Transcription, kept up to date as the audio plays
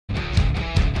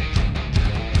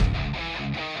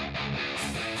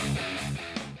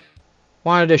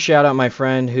Wanted to shout out my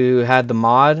friend who had the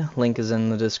mod. Link is in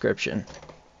the description.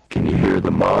 Can you hear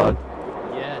the mod?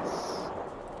 Yes.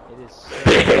 It is so...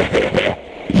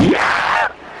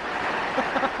 Yeah!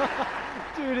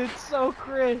 Dude, it's so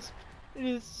crisp. It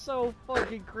is so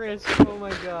fucking crisp. Oh my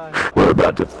god. We're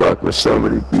about to fuck with so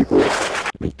many people.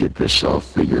 Let me get this all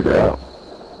figured out.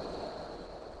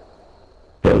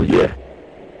 Hell yeah.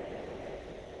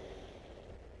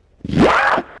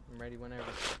 Yeah! I'm ready whenever.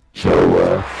 So,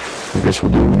 I guess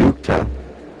we'll do nuke time.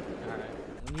 Alright.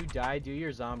 When you die, do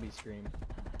your zombie scream.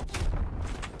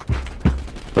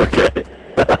 Okay.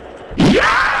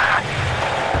 Yeah!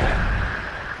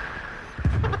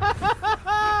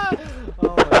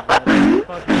 Oh my god, that's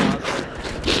fucking awesome.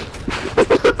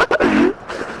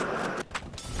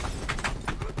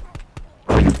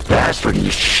 Oh, you bastard,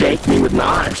 you shake me with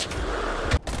knives.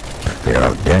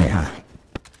 Oh, damn.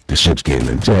 This shit's getting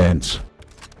intense.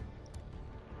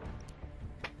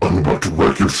 I'm about to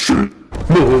wreck your shit.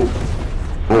 No!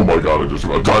 Oh my god, I just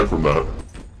about died from that.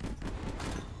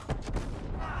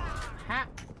 Ha!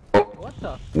 Oh, What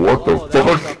the? what the Oh, that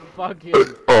was fuck? a fucking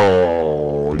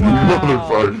Oh, you Wow.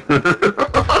 motherfucker.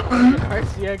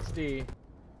 RCXD.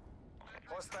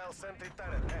 Hostile sentry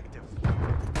turret active.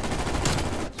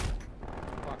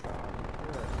 Fuck off.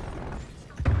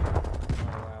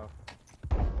 Oh wow.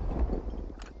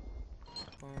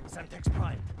 Semtex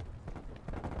prime.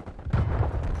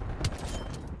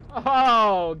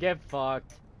 Oh, get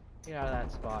fucked. Get out of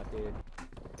that spot, dude.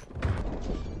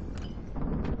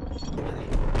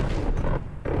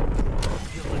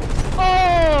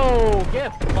 Oh,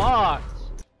 get fucked.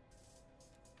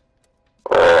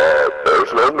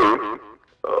 There's no move.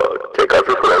 Take off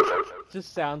your clothes.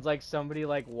 Just sounds like somebody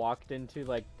like walked into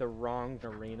like the wrong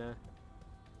arena.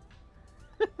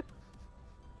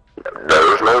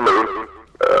 There's no move.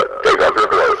 Take off your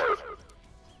clothes.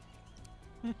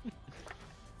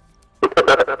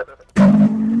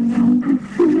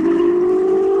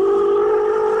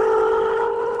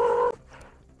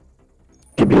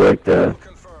 Could be like the,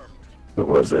 what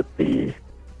was it, the,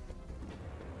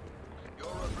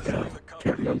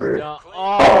 can't remember. No.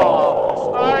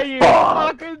 Oh, are you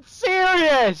fuck. fucking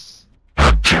serious?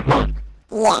 Come on.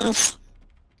 Yes.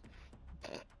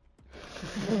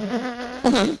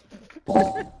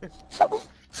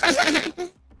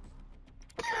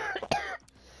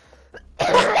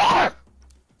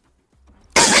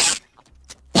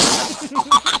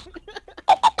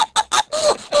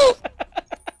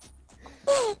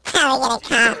 How are we gonna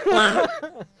count now?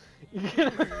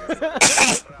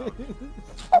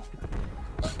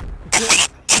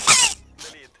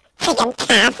 Freaking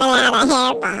coughing out of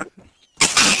here, Bob.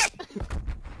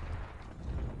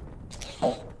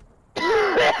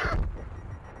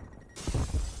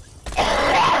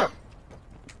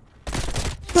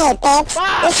 Hey,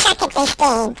 bitch, you suck at this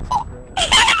game.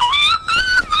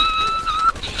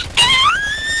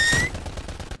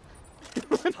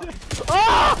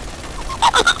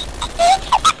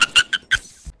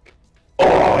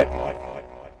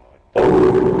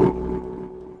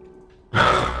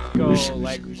 Go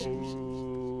like,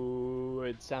 ooh,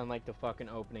 it sound like the fucking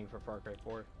opening for Far Cry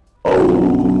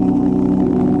 4.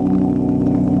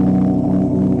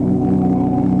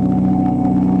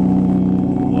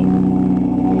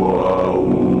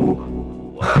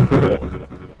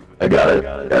 I got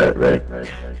it, ready?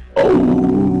 Oh,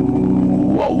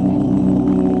 whoa,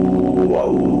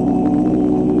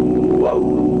 whoa,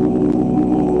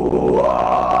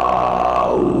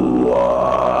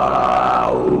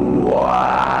 whoa,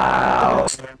 wow.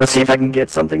 Let's see if I can get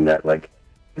something that, like,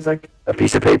 is like a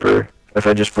piece of paper. If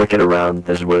I just flick it around,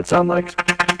 this is what it sounds like.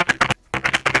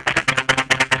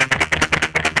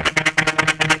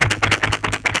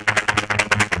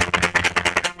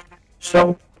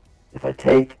 So, if I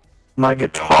take my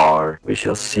guitar, we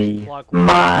shall see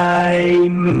my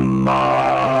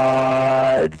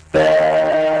mod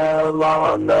fell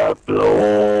on the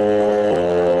floor.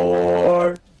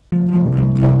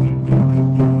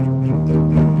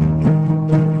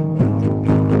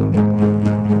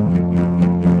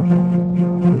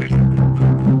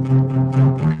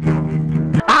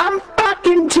 I'm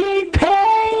fucking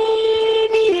T-Pain,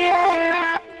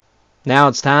 yeah! Now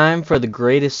it's time for the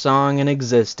greatest song in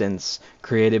existence,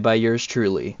 created by yours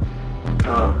truly.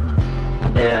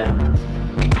 Yeah.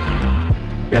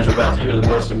 You guys are about to hear the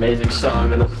most amazing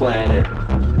song on the planet.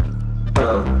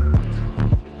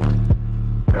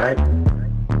 Right?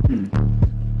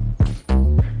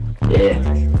 Yeah.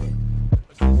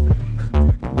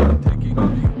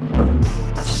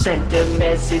 I sent a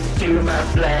message to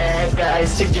my black guy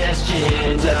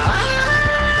suggestions.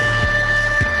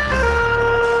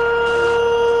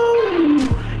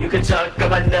 You could Suck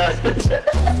my nut.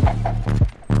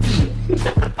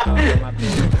 my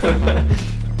bitch.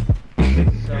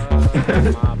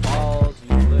 Suck my balls,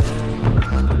 you little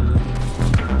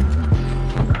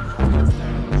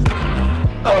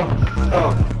Oh,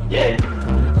 yeah.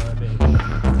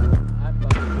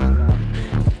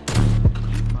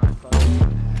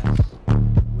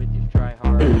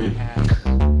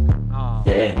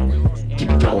 Yeah, keep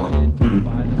going.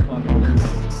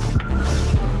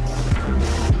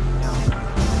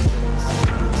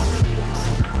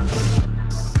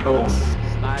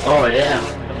 Oh yeah.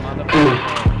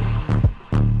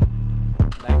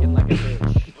 Lagging like a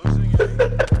bitch.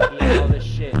 Eat all this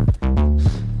shit.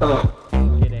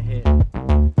 Get a hit.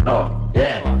 Oh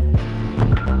yeah.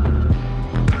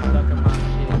 Suck on my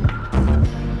shit.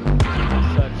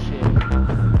 Suck shit.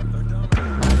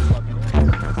 Fucking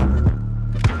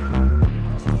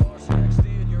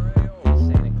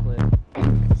Santa clip.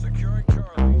 Securing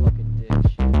Charlie. Fucking dick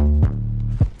shit.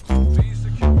 Be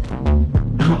secure.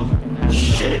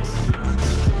 Shit.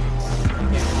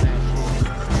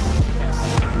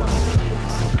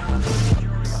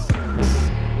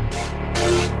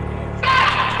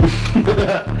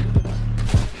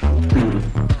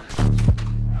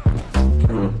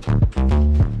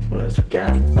 What else we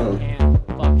got? Can't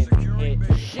fucking hit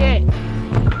shit.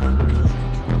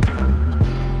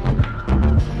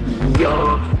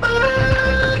 Your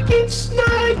fucking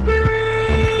sniper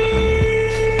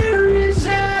is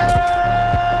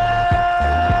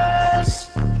ass.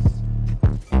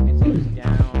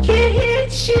 Down. Can't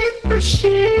hit shit for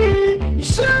shit. You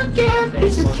suck at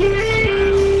piece of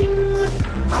cake.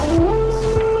 Oh,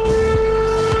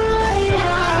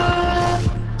 yeah.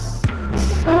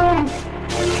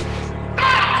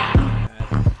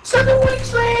 7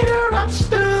 weeks later, I'm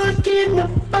stuck in the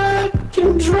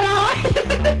fucking dry.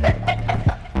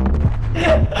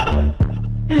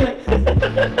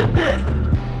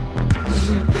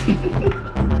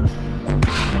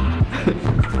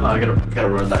 Oh, I gotta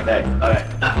run that back. Alright.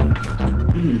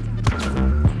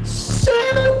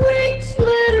 7 weeks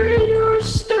later, you're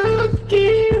stuck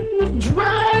in the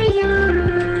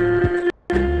dryer.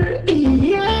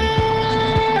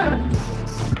 Yeah.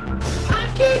 I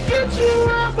can't get you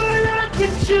out, but I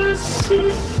can just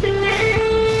sit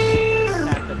there.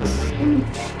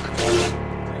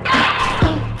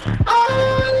 All I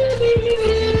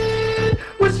needed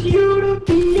was you to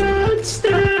be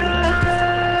unstuck.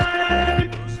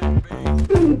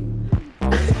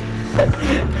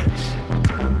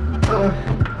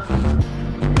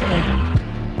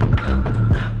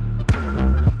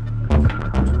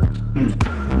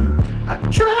 I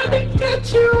tried to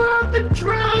get you out the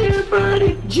dryer, but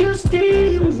it just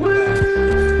didn't work.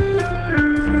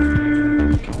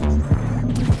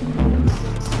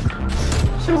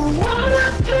 So what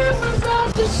I did was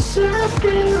I just sat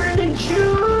there and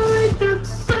enjoyed the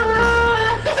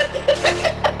fun.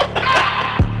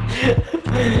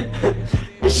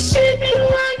 Sitting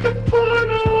like a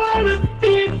porno on a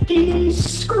 50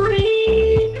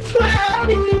 screen,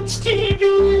 floating its TV.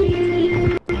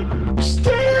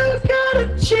 Still got a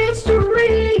chance to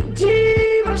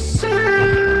redeem ourselves.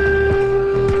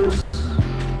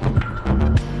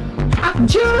 I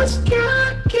just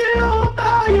got killed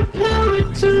by a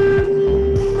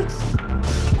Pelican.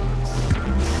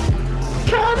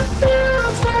 Kinda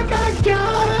feels like I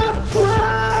got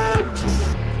plucked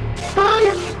by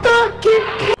a fucking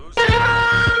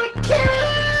Pelican.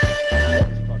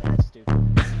 Fucking stupid.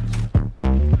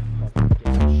 Fucking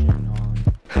get this shit on.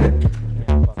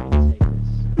 Can't fucking take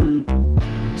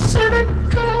this. 7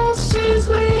 courses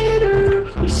later,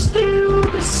 we still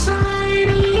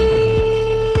deciding.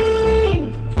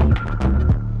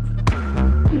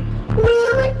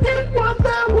 Will I pick one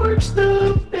that works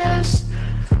the best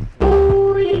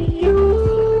for you?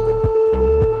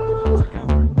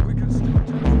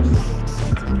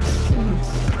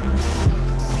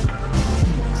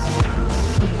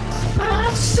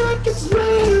 5 seconds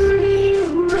later,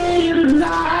 you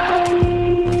realize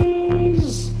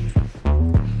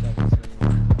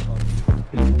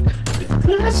the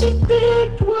class he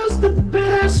picked was the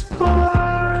best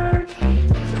part.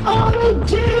 All I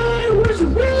did was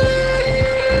win.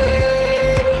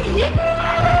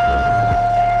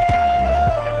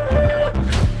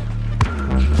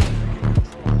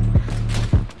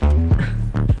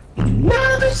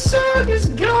 Now the song has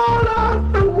gone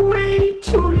on for way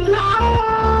too long.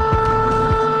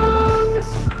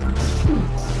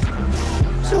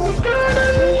 So we're gonna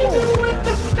leave it with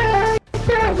the fact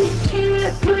that we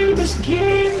can't play this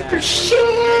game for shit.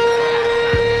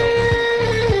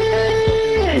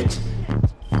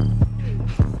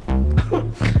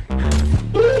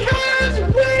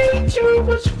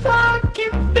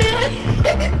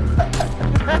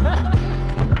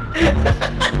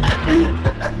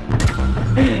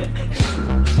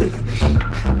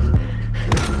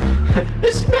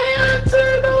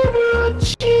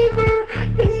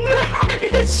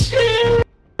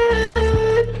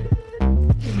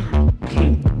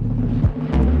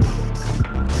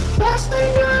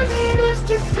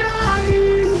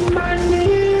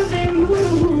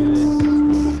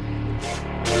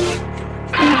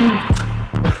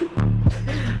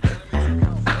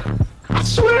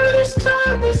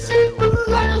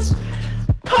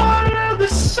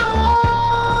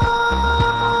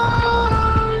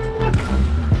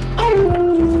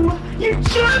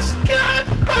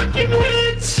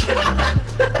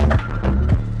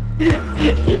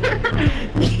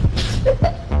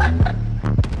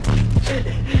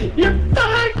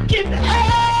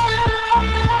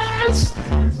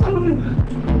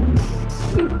 Yes!